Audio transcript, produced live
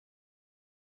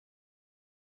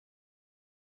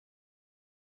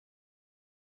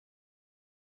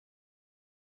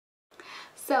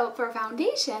So for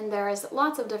foundation, there's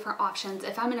lots of different options.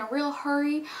 If I'm in a real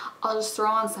hurry, I'll just throw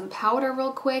on some powder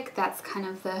real quick. That's kind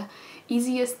of the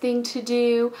easiest thing to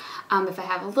do. If I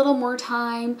have a little more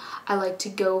time, I like to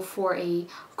go for a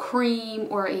cream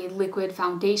or a liquid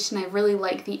foundation. I really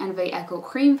like the Envy Echo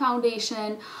Cream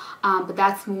Foundation, but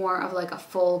that's more of like a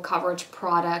full coverage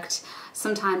product.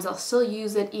 Sometimes I'll still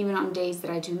use it even on days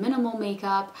that I do minimal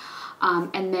makeup.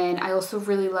 And then I also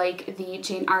really like the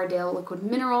Jane Iredale Liquid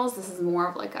Minerals. This is more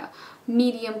of like a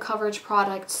medium coverage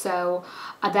product, so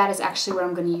that is actually what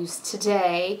I'm going to use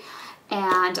today.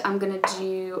 And I'm going to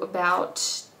do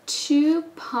about 2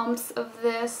 pumps of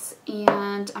this,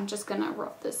 and I'm just going to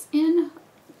rub this in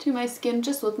to my skin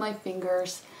just with my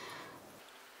fingers.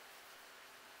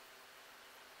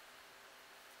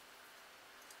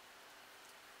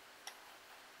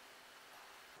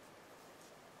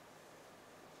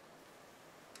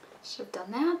 Should have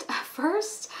done that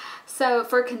first. So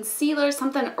for concealer,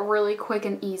 something really quick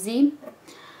and easy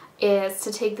is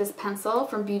to take this pencil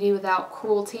from Beauty Without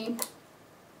Cruelty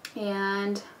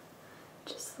and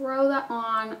just throw that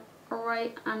on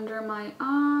right under my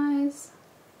eyes.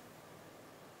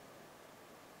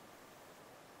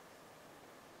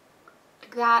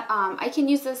 Like that. I can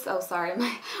use this, oh sorry,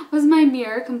 was my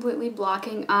mirror completely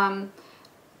blocking?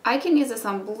 I can use this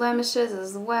on blemishes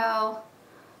as well,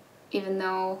 even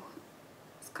though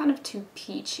it's kind of too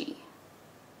peachy.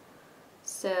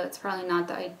 So it's probably not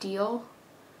the ideal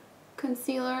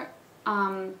concealer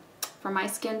for my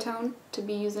skin tone to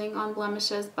be using on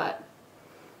blemishes, but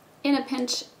in a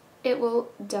pinch it will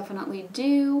definitely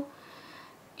do.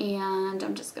 And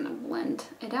I'm just gonna blend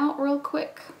it out real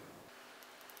quick.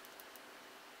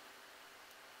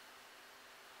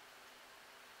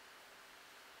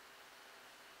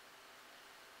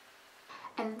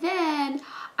 And then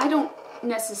I don't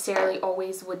necessarily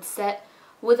always would set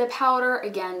with a powder,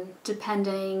 again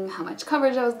depending how much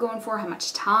coverage I was going for, how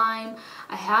much time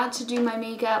I had to do my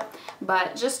makeup,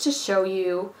 but just to show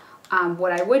you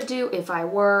what I would do if I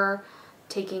were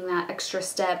taking that extra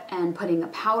step and putting a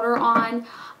powder on.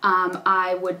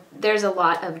 There's a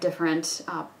lot of different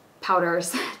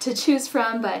powders to choose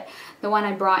from, but the one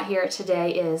I brought here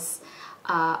today is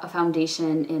a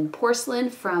foundation in Porcelain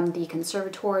from the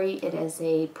Conservatory. It is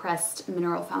a pressed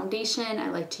mineral foundation. I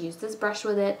like to use this brush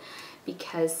with it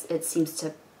because it seems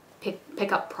to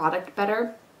pick up product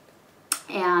better.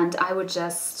 And I would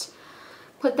just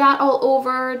put that all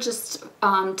over just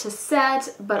to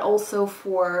set, but also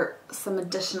for some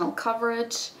additional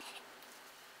coverage.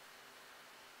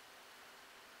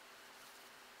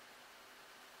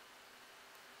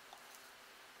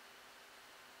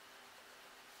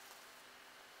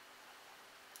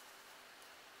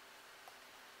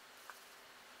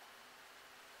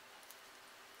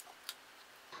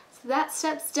 So that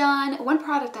step's done. One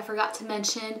product I forgot to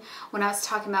mention when I was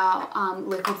talking about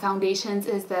liquid foundations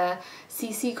is the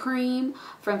CC cream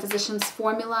from Physicians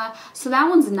Formula. So that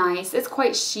one's nice. It's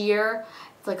quite sheer.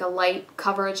 It's like a light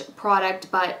coverage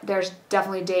product, but there's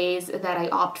definitely days that I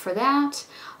opt for that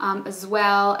as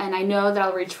well. And I know that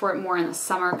I'll reach for it more in the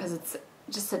summer because it's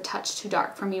just a touch too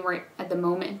dark for me right at the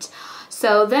moment.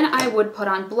 So then I would put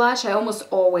on blush. I almost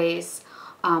always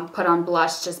put on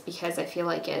blush just because I feel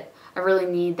like I really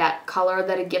need that color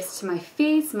that it gives to my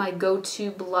face. My go-to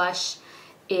blush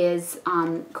is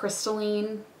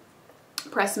Crystalline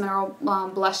Pressed Mineral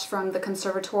Blush from the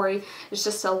Conservatory. It's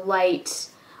just a light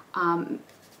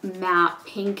matte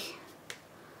pink,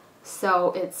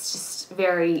 so it's just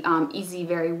very easy,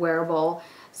 very wearable.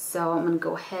 So I'm going to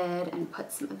go ahead and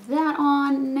put some of that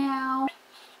on now.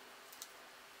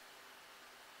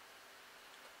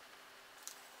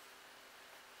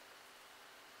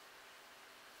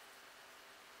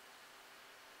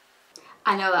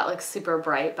 I know that looks super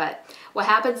bright, but what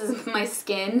happens is my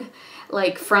skin,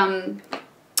 like from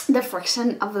the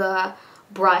friction of the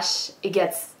brush, it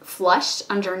gets flushed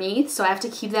underneath, so I have to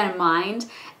keep that in mind,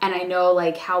 and I know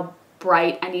like how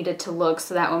bright I need it to look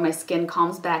so that when my skin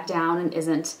calms back down and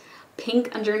isn't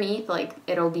pink underneath, like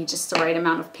it'll be just the right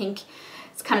amount of pink.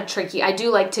 It's kind of tricky. I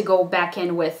do like to go back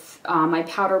in with my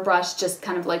powder brush, just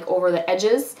kind of like over the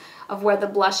edges of where the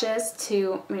blush is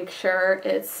to make sure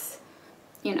it's,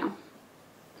 you know,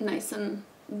 nice and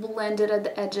blended at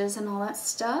the edges and all that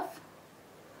stuff.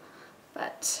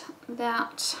 But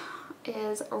that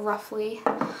is roughly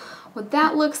what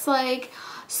that looks like.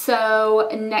 So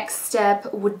next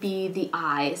step would be the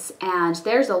eyes, and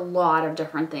there's a lot of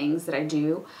different things that I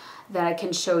do that I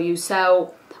can show you.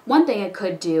 So one thing I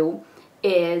could do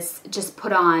is just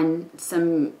put on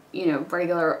some, you know,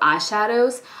 regular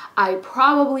eyeshadows. I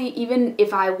probably, even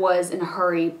if I was in a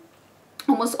hurry,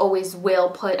 almost always will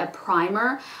put a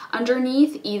primer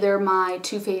underneath, either my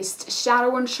Too Faced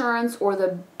Shadow Insurance or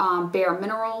the Bare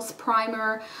Minerals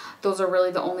primer. Those are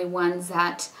really the only ones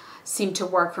that seem to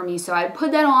work for me. So I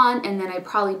put that on, and then I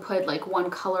probably put like one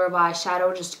color of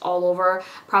eyeshadow just all over,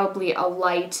 probably a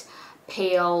light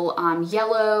pale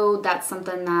yellow. That's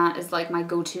something that is like my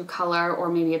go-to color, or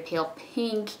maybe a pale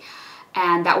pink,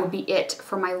 and that would be it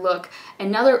for my look.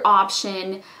 Another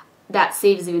option that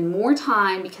saves even more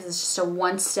time, because it's just a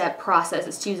one-step process,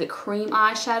 is to use a cream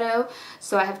eyeshadow.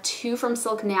 So I have two from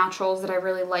Silk Naturals that I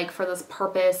really like for this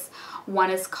purpose. One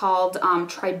is called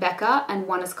Tribeca, and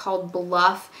one is called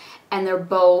Bluff, and they're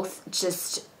both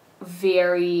just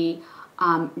very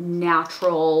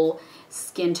natural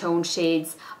skin tone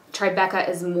shades. Tribeca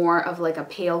is more of like a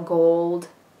pale gold,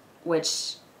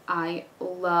 which I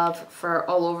love for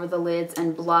all over the lids,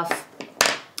 and Bluff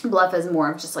is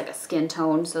more of just like a skin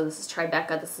tone. So this is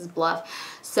Tribeca, this is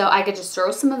Bluff. So I could just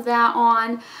throw some of that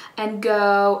on and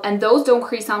go, and those don't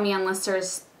crease on me unless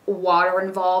there's water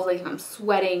involved, like if I'm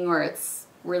sweating or it's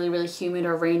really, really humid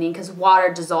or raining, because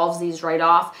water dissolves these right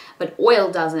off, but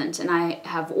oil doesn't, and I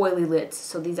have oily lids,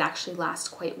 so these actually last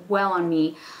quite well on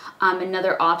me.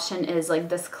 Another option is like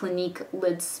this Clinique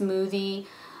Lid Smoothie.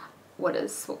 What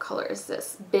color is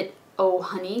this? Bit Oh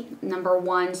Honey, number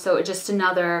 1. So just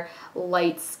another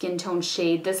light skin tone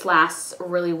shade. This lasts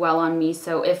really well on me.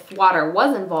 So if water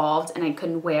was involved and I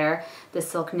couldn't wear the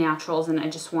Silk Naturals and I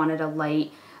just wanted a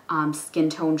light skin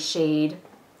tone shade,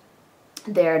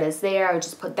 there it is there. I would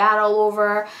just put that all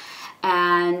over.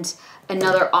 And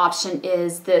another option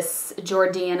is this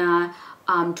Jordana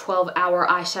 12-hour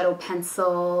eyeshadow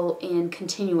pencil in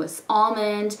Continuous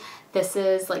Almond. This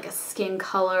is like a skin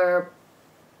color.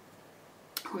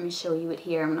 Let me show you it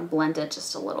here. I'm going to blend it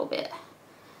just a little bit.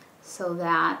 So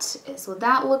that is what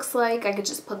that looks like. I could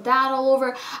just put that all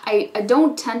over. I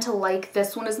don't tend to like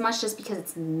this one as much just because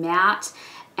it's matte,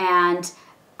 and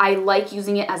I like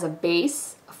using it as a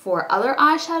base for other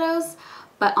eyeshadows,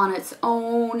 but on its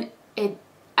own,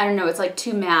 I don't know, it's like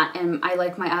too matte, and I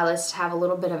like my eyelids to have a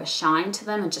little bit of a shine to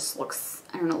them. It just looks,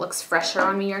 I don't know, it looks fresher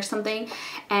on me or something.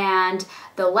 And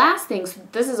the last thing, so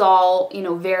this is all, you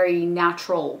know, very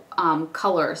natural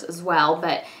colors as well,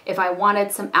 but if I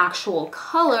wanted some actual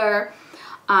color,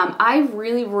 I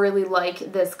really, really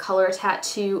like this color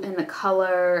tattoo in the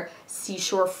color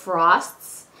Seashore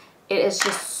Frosts. It is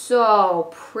just so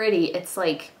pretty. It's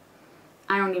like,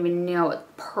 I don't even know,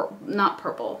 not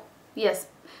purple. Yes,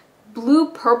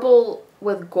 blue purple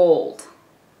with gold,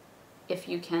 if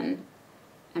you can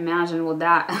imagine what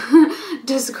that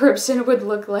description would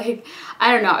look like.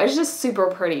 I don't know, it's just super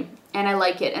pretty and I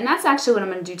like it. And that's actually what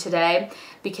I'm going to do today,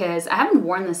 because I haven't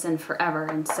worn this in forever,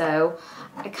 and so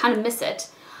I kind of miss it.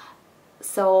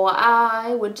 So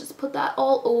I would just put that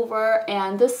all over,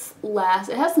 and this lasts,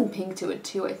 it has some pink to it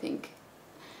too, I think.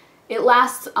 It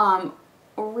lasts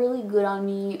really good on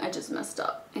me. I just messed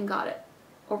up and got it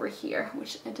over here,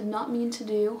 which I did not mean to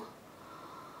do.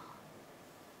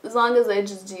 As long as I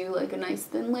just do like a nice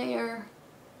thin layer,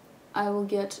 I will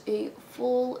get a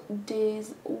full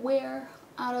day's wear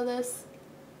out of this.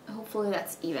 Hopefully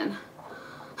that's even.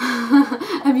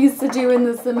 I'm used to doing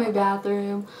this in my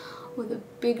bathroom with a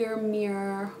bigger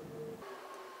mirror.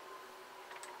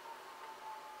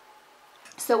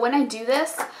 So when I do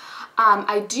this,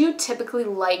 I do typically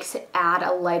like to add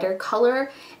a lighter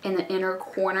color in the inner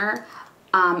corner.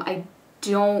 I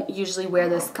don't usually wear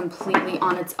this completely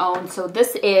on its own, so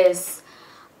this is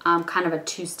kind of a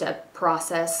two-step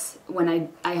process when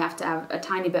I have to have a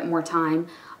tiny bit more time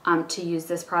to use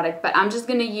this product. But I'm just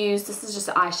going to use, this is just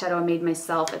an eyeshadow I made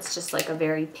myself. It's just like a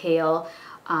very pale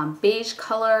beige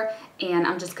color, and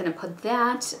I'm just going to put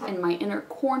that in my inner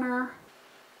corner.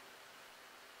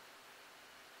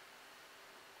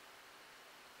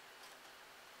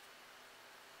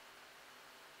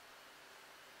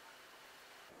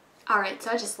 Alright,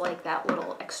 so I just like that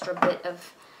little extra bit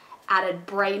of added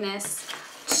brightness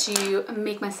to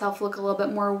make myself look a little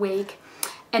bit more awake.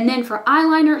 And then for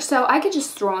eyeliner, so I could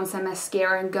just throw on some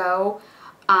mascara and go.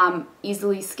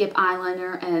 Easily skip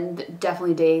eyeliner, and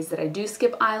definitely days that I do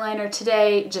skip eyeliner.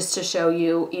 Today, just to show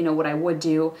you, you know, what I would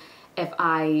do if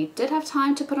I did have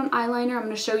time to put on eyeliner. I'm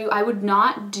going to show you, I would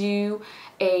not do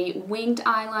a winged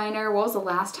eyeliner. What was the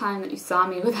last time that you saw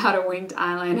me without a winged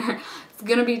eyeliner? It's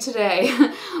going to be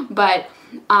today. But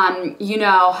you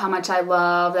know how much I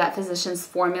love that Physicians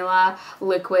Formula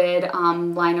liquid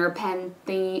liner pen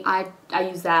thingy. I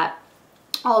use that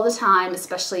all the time,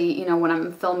 especially, you know, when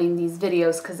I'm filming these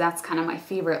videos, because that's kind of my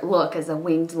favorite look, is a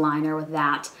winged liner with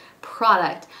that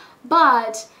product.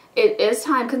 But It is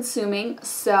time consuming,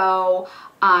 so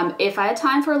if I had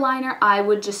time for a liner, I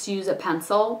would just use a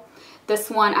pencil. This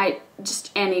one,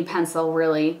 just any pencil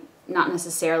really, not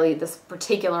necessarily this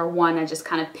particular one, I just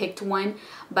kind of picked one,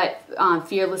 but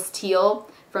Fearless Teal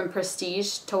from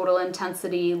Prestige, Total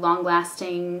Intensity, Long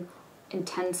Lasting,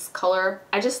 Intense Color.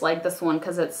 I just like this one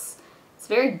because it's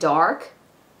very dark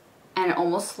and it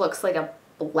almost looks like a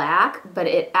black, but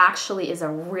it actually is a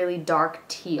really dark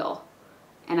teal.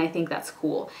 And I think that's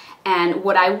cool. And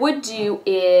what I would do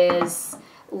is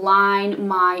line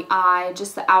my eye,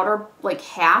 just the outer like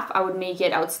half. I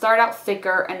would start out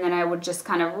thicker and then I would just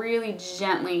kind of really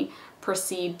gently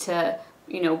proceed to,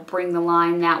 you know, bring the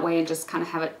line that way and just kind of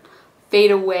have it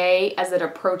fade away as it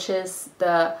approaches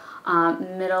the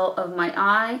middle of my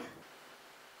eye.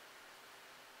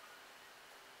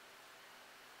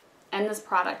 And this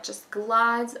product just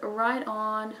glides right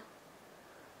on.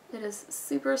 It is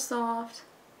super soft.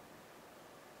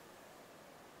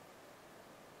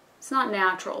 It's not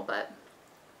natural, but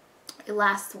it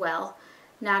lasts well.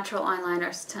 Natural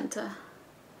eyeliners tend to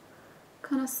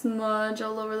kind of smudge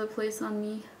all over the place on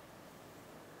me.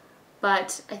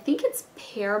 But I think it's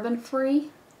paraben free.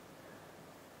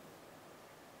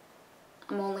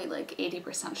 I'm only like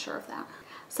 80% sure of that.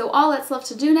 So all that's left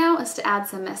to do now is to add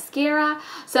some mascara.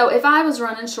 So if I was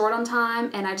running short on time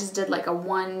and I just did like a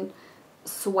one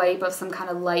swipe of some kind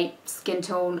of light skin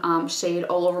tone shade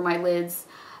all over my lids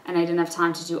and I didn't have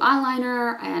time to do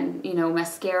eyeliner and, you know,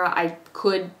 mascara, I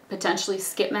could potentially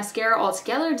skip mascara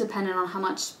altogether depending on how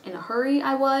much in a hurry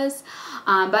I was.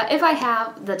 But if I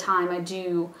have the time, I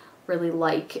do really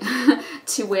like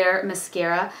to wear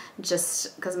mascara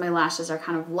just because my lashes are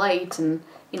kind of light and,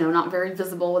 you know, not very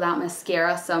visible without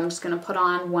mascara. So I'm just going to put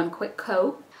on one quick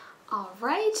coat. All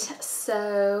right,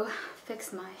 so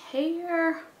fix my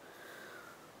hair.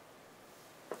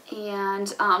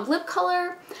 And lip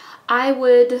color, I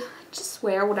would just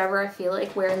wear whatever I feel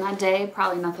like wearing that day.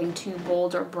 Probably nothing too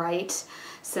bold or bright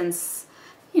since,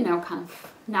 you know, kind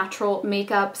of natural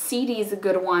makeup. CD is a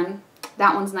good one.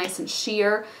 That one's nice and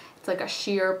sheer. It's like a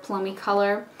sheer plummy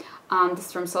color. This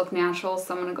is from Silk Naturals,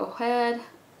 so I'm going to go ahead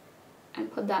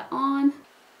and put that on.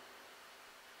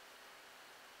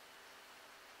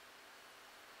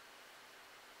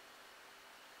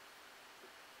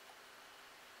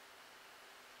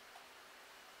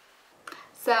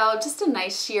 So just a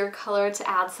nice sheer color to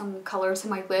add some color to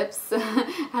my lips,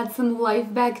 add some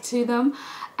life back to them.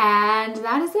 And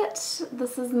that is it.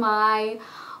 This is my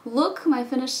look, my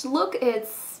finished look.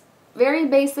 It's very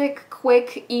basic,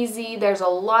 quick, easy. There's a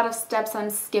lot of steps I'm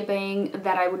skipping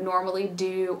that I would normally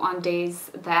do on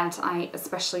days that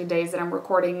especially days that I'm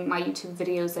recording my YouTube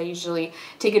videos, I usually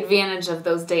take advantage of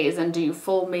those days and do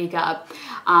full makeup.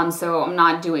 So I'm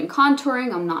not doing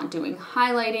contouring, I'm not doing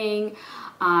highlighting,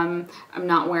 I'm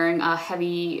not wearing a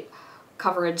heavy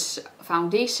coverage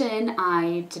foundation.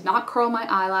 I did not curl my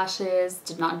eyelashes,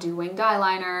 did not do winged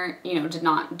eyeliner, you know, did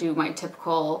not do my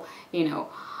typical, you know,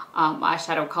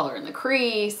 eyeshadow color in the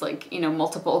crease, like, you know,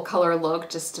 multiple color look,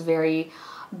 just a very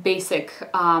basic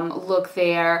look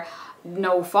there.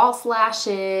 No false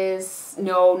lashes,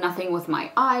 nothing with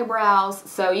my eyebrows.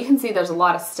 So you can see there's a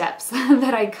lot of steps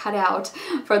that I cut out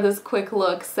for this quick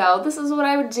look. So this is what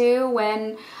I would do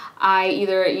when I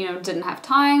either, you know, didn't have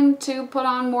time to put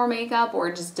on more makeup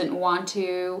or just didn't want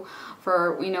to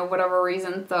for, you know, whatever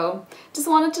reason. So just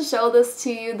wanted to show this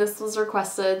to you. This was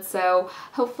requested, so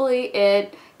hopefully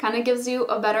it kind of gives you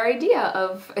a better idea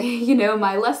of, you know,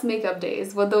 my less makeup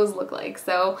days, what those look like.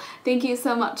 So thank you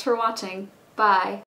so much for watching. Bye.